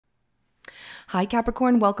Hi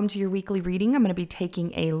Capricorn, welcome to your weekly reading. I'm going to be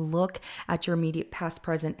taking a look at your immediate past,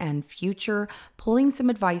 present, and future, pulling some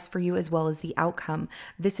advice for you as well as the outcome.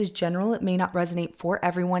 This is general. It may not resonate for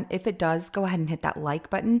everyone. If it does, go ahead and hit that like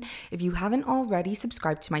button. If you haven't already,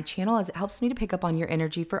 subscribe to my channel as it helps me to pick up on your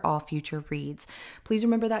energy for all future reads. Please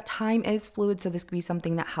remember that time is fluid, so this could be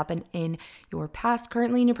something that happened in your past,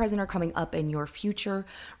 currently in your present, or coming up in your future.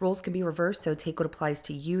 Roles can be reversed, so take what applies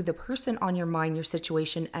to you, the person on your mind, your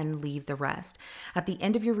situation, and leave the rest. At the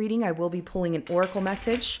end of your reading, I will be pulling an oracle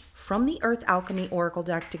message from the Earth Alchemy Oracle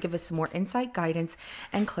deck to give us some more insight, guidance,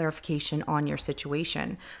 and clarification on your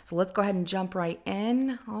situation. So let's go ahead and jump right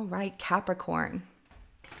in. All right, Capricorn.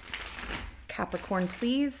 Capricorn,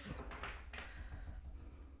 please.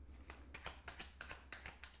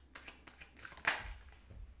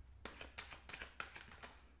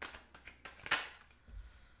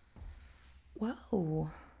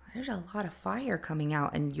 Whoa, there's a lot of fire coming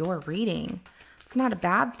out in your reading. It's not a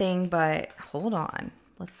bad thing, but hold on.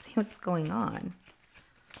 Let's see what's going on.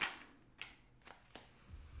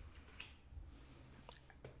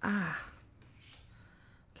 Okay,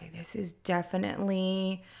 this is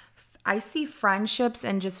definitely, I see friendships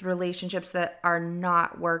and just relationships that are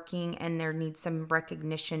not working, and there needs some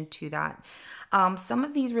recognition to that. Some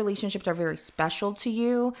of these relationships are very special to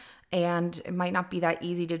you, and it might not be that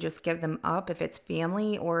easy to just give them up if it's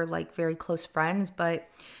family or like very close friends, but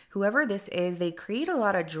whoever this is, they create a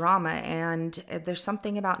lot of drama, and there's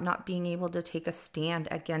something about not being able to take a stand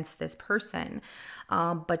against this person,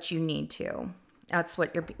 but you need to. That's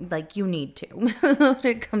what you're like, you need to. That's what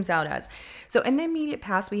it comes out as. So in the immediate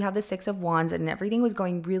past, we have the Six of Wands, and everything was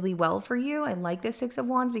going really well for you. I like the Six of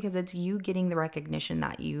Wands because it's you getting the recognition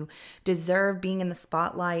that you deserve, being in the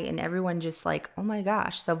spotlight, and everyone just like, oh my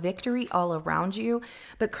gosh. So victory all around you,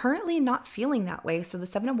 but currently not feeling that way. So the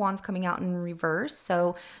Seven of Wands coming out in reverse.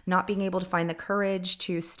 So not being able to find the courage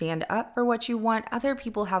to stand up for what you want. Other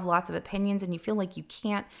people have lots of opinions, and you feel like you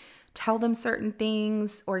can't tell them certain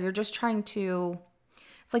things, or you're just trying to,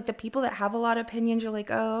 it's like the people that have a lot of opinions, you're like,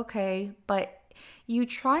 oh, okay, but you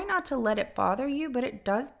try not to let it bother you, but it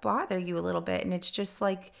does bother you a little bit, and it's just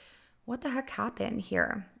like, what the heck happened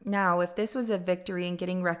here? Now, if this was a victory and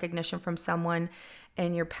getting recognition from someone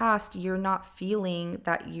in your past, you're not feeling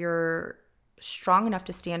that you're strong enough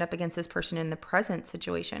to stand up against this person in the present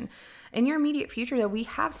situation. In your immediate future, though, we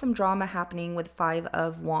have some drama happening with Five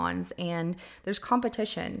of Wands, and there's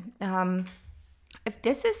competition. If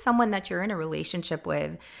this is someone that you're in a relationship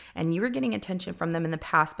with and you were getting attention from them in the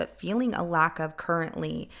past, but feeling a lack of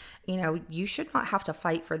currently, you should not have to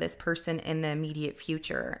fight for this person in the immediate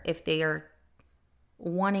future. If they are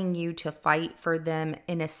wanting you to fight for them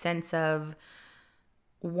in a sense of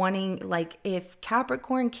wanting, like, if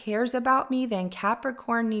Capricorn cares about me, then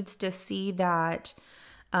Capricorn needs to see that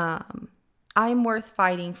I'm worth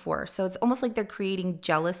fighting for. So it's almost like they're creating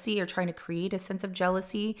jealousy or trying to create a sense of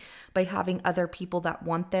jealousy by having other people that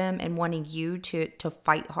want them and wanting you to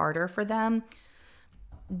fight harder for them.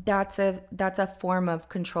 That's a form of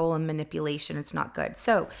control and manipulation. It's not good.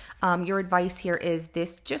 So your advice here is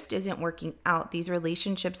this just isn't working out. These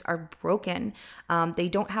relationships are broken. They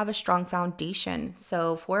don't have a strong foundation.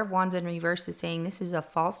 So Four of Wands in reverse is saying this is a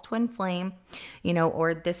false twin flame,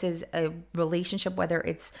 or this is a relationship, whether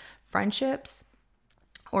it's friendships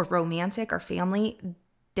or romantic or family,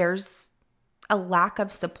 there's a lack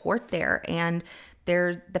of support there, and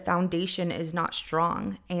the foundation is not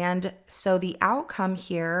strong. And so the outcome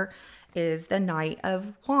here is the Knight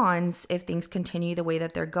of Wands. If things continue the way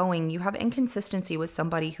that they're going, you have inconsistency with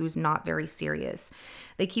somebody who's not very serious.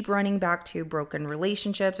 They keep running back to broken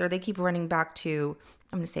relationships, or they keep running back to,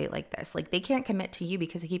 I'm going to say it like this, like they can't commit to you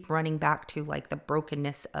because they keep running back to like the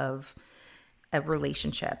brokenness of a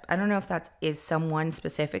relationship. I don't know if that is someone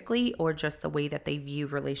specifically or just the way that they view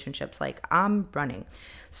relationships, like I'm running.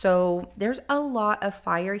 So there's a lot of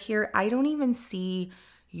fire here. I don't even see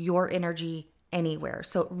your energy anywhere.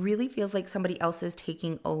 So it really feels like somebody else is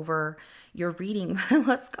taking over your reading.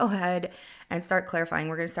 Let's go ahead and start clarifying.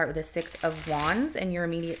 We're going to start with the Six of Wands and your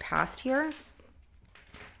immediate past here.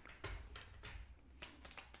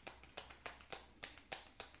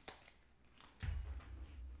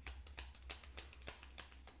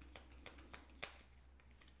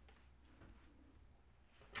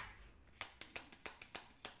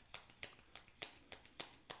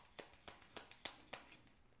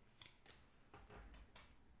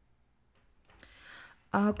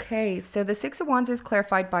 Okay, so the Six of Wands is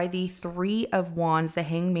clarified by the Three of Wands, the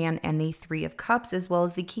Hangman, and the Three of Cups, as well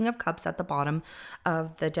as the King of Cups at the bottom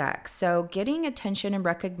of the deck. So getting attention and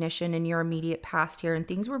recognition in your immediate past here, and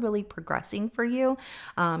things were really progressing for you.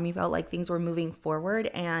 You felt like things were moving forward,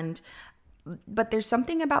 and But there's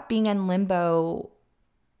something about being in limbo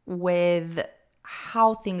with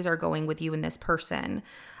how things are going with you and this person.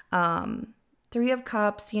 Three of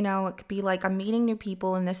Cups, you know, it could be like I'm meeting new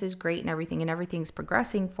people and this is great and everything's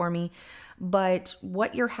progressing for me. But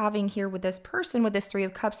what you're having here with this person, with this Three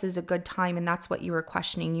of Cups, is a good time. And that's what you were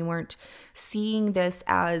questioning. You weren't seeing this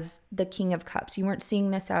as the King of Cups. You weren't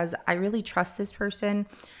seeing this as, I really trust this person.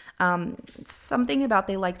 Something about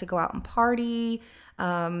they like to go out and party.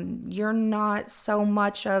 You're not so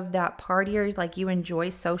much of that partier, like you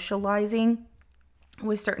enjoy socializing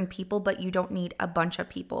with certain people, but you don't need a bunch of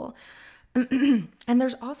people. And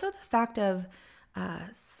there's also the fact of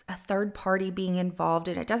a third party being involved,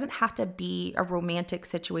 and it doesn't have to be a romantic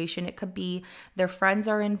situation. It could be their friends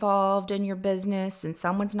are involved in your business and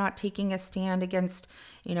someone's not taking a stand against,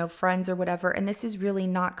 you know, friends or whatever. And this is really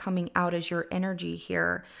not coming out as your energy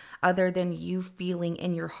here, other than you feeling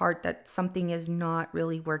in your heart that something is not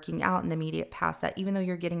really working out in the immediate past, that even though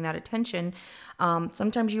you're getting that attention,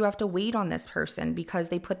 sometimes you have to wait on this person because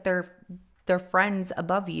they put their friends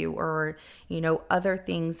above you, or, you know, other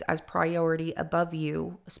things as priority above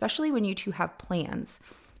you, especially when you two have plans.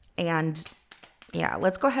 And yeah,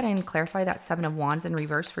 let's go ahead and clarify that Seven of Wands in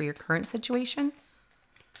reverse for your current situation.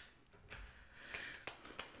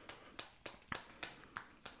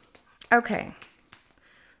 Okay.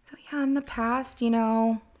 So yeah, in the past, you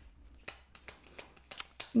know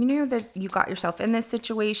that you got yourself in this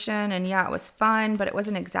situation, and yeah, it was fun, but it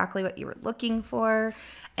wasn't exactly what you were looking for.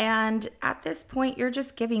 And at this point, you're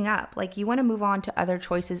just giving up. Like, you want to move on to other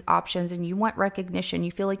choices, options, and you want recognition.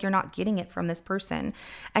 You feel like you're not getting it from this person,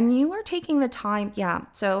 and you are taking the time. Yeah.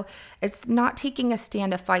 So it's not taking a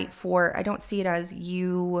stand to fight for. I don't see it as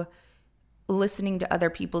you listening to other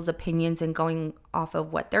people's opinions and going off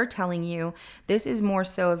of what they're telling you. This is more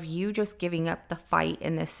so of you just giving up the fight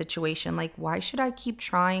in this situation. Like, why should I keep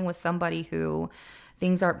trying with somebody who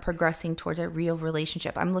things aren't progressing towards a real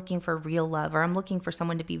relationship? I'm looking for real love, or I'm looking for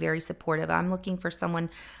someone to be very supportive. I'm looking for someone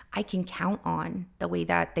I can count on the way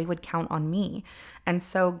that they would count on me. And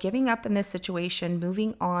so giving up in this situation,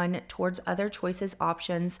 moving on towards other choices,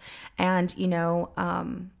 options, and, you know,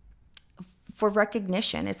 for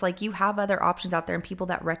recognition. It's like you have other options out there and people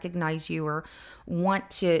that recognize you or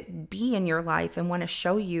want to be in your life and want to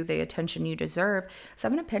show you the attention you deserve.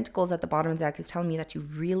 Seven of Pentacles at the bottom of the deck is telling me that you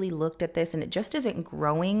really looked at this and it just isn't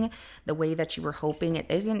growing the way that you were hoping. It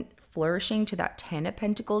isn't flourishing to that 10 of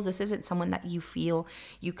Pentacles. This isn't someone that you feel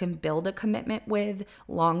you can build a commitment with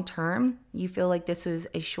long term. You feel like this was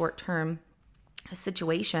a short term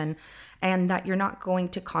situation, and that you're not going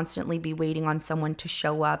to constantly be waiting on someone to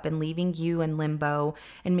show up and leaving you in limbo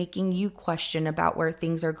and making you question about where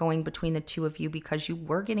things are going between the two of you, because you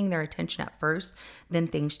were getting their attention at first, then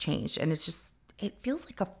things changed. And it's just, it feels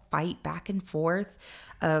like a fight back and forth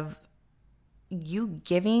of you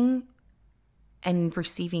giving and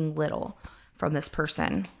receiving little from this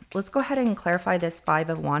person. Let's go ahead and clarify this Five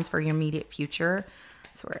of Wands for your immediate future.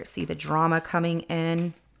 That's where I see the drama coming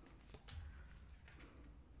in.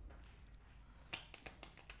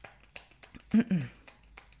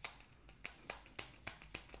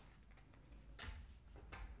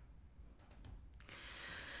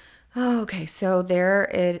 Okay, so there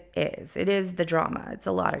it is. It is the drama. It's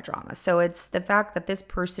a lot of drama. So it's the fact that this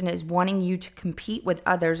person is wanting you to compete with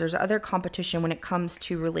others. There's other competition when it comes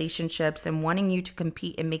to relationships and wanting you to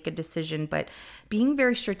compete and make a decision, but being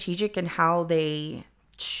very strategic in how they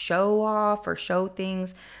show off or show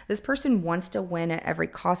things. This person wants to win at every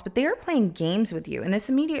cost, but they are playing games with you. In this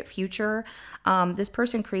immediate future, this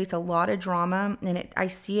person creates a lot of drama, and I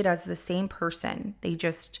see it as the same person. They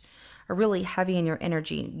just are really heavy in your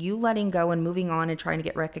energy. You letting go and moving on and trying to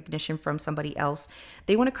get recognition from somebody else.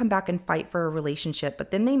 They want to come back and fight for a relationship,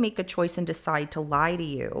 but then they make a choice and decide to lie to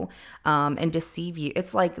you and deceive you.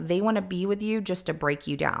 It's like they want to be with you just to break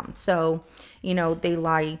you down. So, you know, they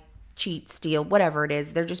lie, cheat, steal, whatever it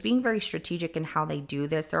is. They're just being very strategic in how they do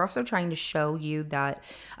this. They're also trying to show you that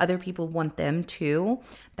other people want them too.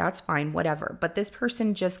 That's fine, whatever. But this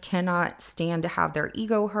person just cannot stand to have their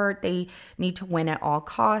ego hurt. They need to win at all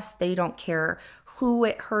costs. They don't care who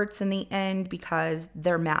it hurts in the end because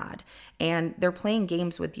they're mad and they're playing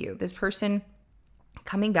games with you. This person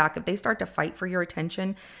coming back, if they start to fight for your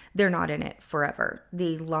attention, they're not in it forever.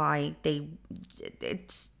 They lie.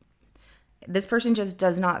 This person just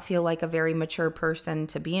does not feel like a very mature person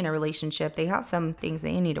to be in a relationship. They have some things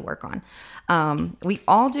they need to work on. We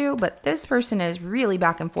all do, but this person is really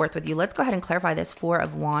back and forth with you. Let's go ahead and clarify this Four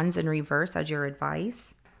of Wands in reverse as your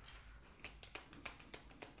advice.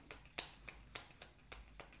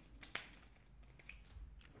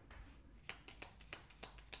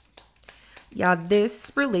 Yeah,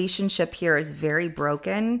 this relationship here is very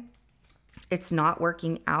broken. It's not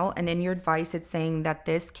working out. And in your advice, it's saying that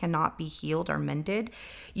this cannot be healed or mended.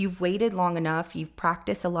 You've waited long enough. You've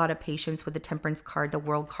practiced a lot of patience with the Temperance card, the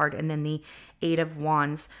World card, and then the Eight of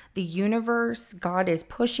Wands. The universe, God is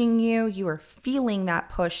pushing you. You are feeling that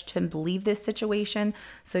push to leave this situation.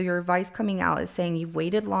 So your advice coming out is saying you've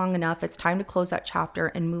waited long enough. It's time to close that chapter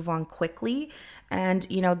and move on quickly. And,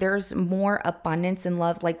 there's more abundance and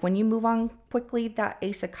love. Like when you move on quickly, that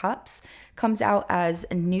Ace of Cups comes out as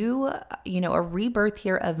a new, a rebirth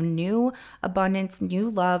here of new abundance, new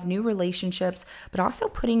love, new relationships, but also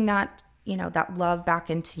putting that, that love back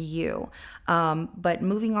into you. But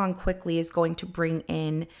moving on quickly is going to bring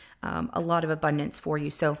in a lot of abundance for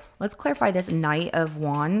you. So let's clarify this Knight of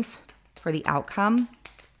Wands for the outcome.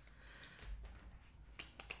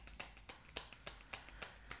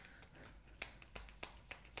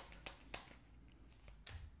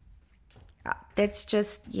 It's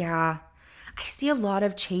just, yeah. I see a lot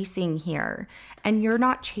of chasing here, and you're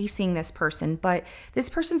not chasing this person, but this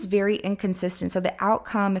person's very inconsistent. So the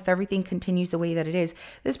outcome, if everything continues the way that it is,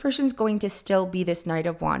 this person's going to still be this Knight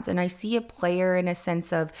of Wands. And I see a player in a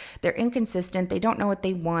sense of they're inconsistent. They don't know what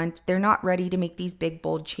they want. They're not ready to make these big,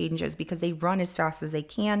 bold changes because they run as fast as they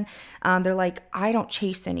can. They're like, I don't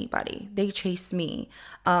chase anybody. They chase me.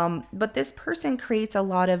 But this person creates a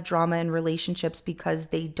lot of drama in relationships because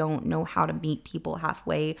they don't know how to meet people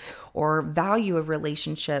halfway or value a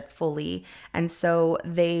relationship fully. And so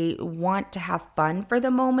they want to have fun for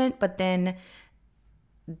the moment, but then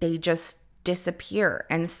they just disappear.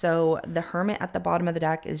 And so the Hermit at the bottom of the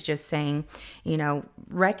deck is just saying,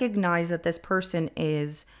 recognize that this person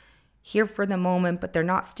is here for the moment, but they're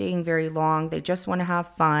not staying very long. They just want to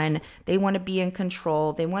have fun. They want to be in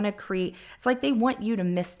control. They want to create, it's like they want you to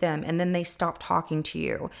miss them and then they stop talking to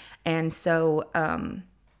you. And so,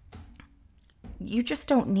 you just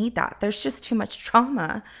don't need that. There's just too much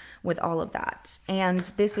trauma with all of that. And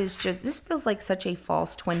this feels like such a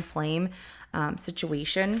false twin flame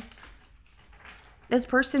situation. This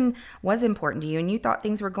person was important to you and you thought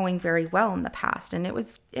things were going very well in the past. And it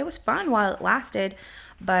was fun while it lasted,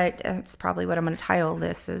 but that's probably what I'm going to title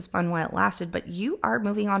this, is fun while it lasted. But you are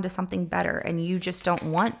moving on to something better and you just don't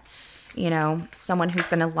want someone who's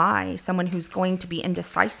going to lie, someone who's going to be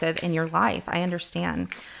indecisive in your life. I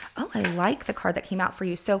understand. Oh, I like the card that came out for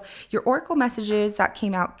you. So your oracle messages that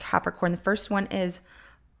came out, Capricorn, the first one is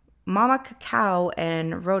Mama Cacao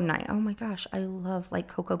and Rhodonite. Oh my gosh, I love like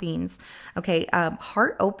cocoa beans. Okay,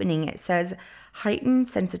 heart opening. It says heightened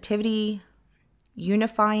sensitivity,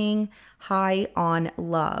 unifying, high on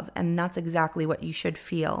love. And that's exactly what you should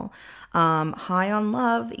feel. High on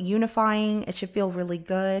love, unifying. It should feel really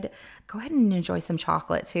good. Go ahead and enjoy some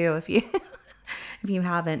chocolate too if you if you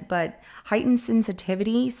haven't. But heightened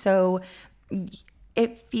sensitivity. So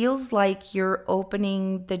it feels like you're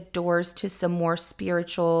opening the doors to some more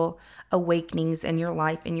spiritual awakenings in your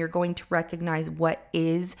life, and you're going to recognize what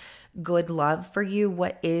is good love for you,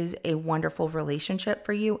 what is a wonderful relationship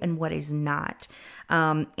for you, and what is not.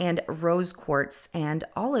 And rose quartz and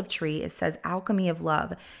olive tree, it says alchemy of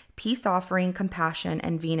love, peace offering, compassion,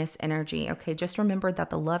 and Venus energy. Okay, just remember that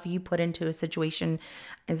the love you put into a situation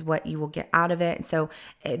is what you will get out of it. And so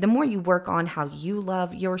the more you work on how you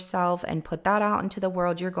love yourself and put that out into the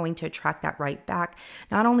world, you're going to attract that right back.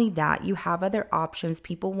 Not only that, you have other options,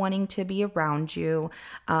 people wanting to be around you,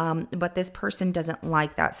 but this person doesn't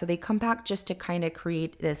like that. So they come back just to kind of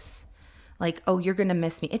create this like, oh, you're going to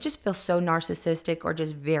miss me. It just feels so narcissistic or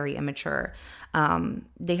just very immature.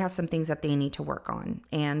 They have some things that they need to work on.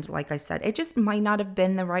 And like I said, it just might not have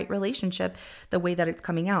been the right relationship the way that it's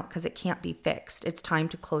coming out, because it can't be fixed. It's time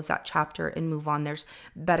to close that chapter and move on. There's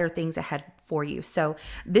better things ahead for you. So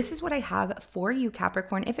this is what I have for you,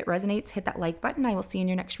 Capricorn. If it resonates, hit that like button. I will see you in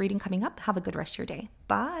your next reading coming up. Have a good rest of your day.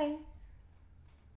 Bye.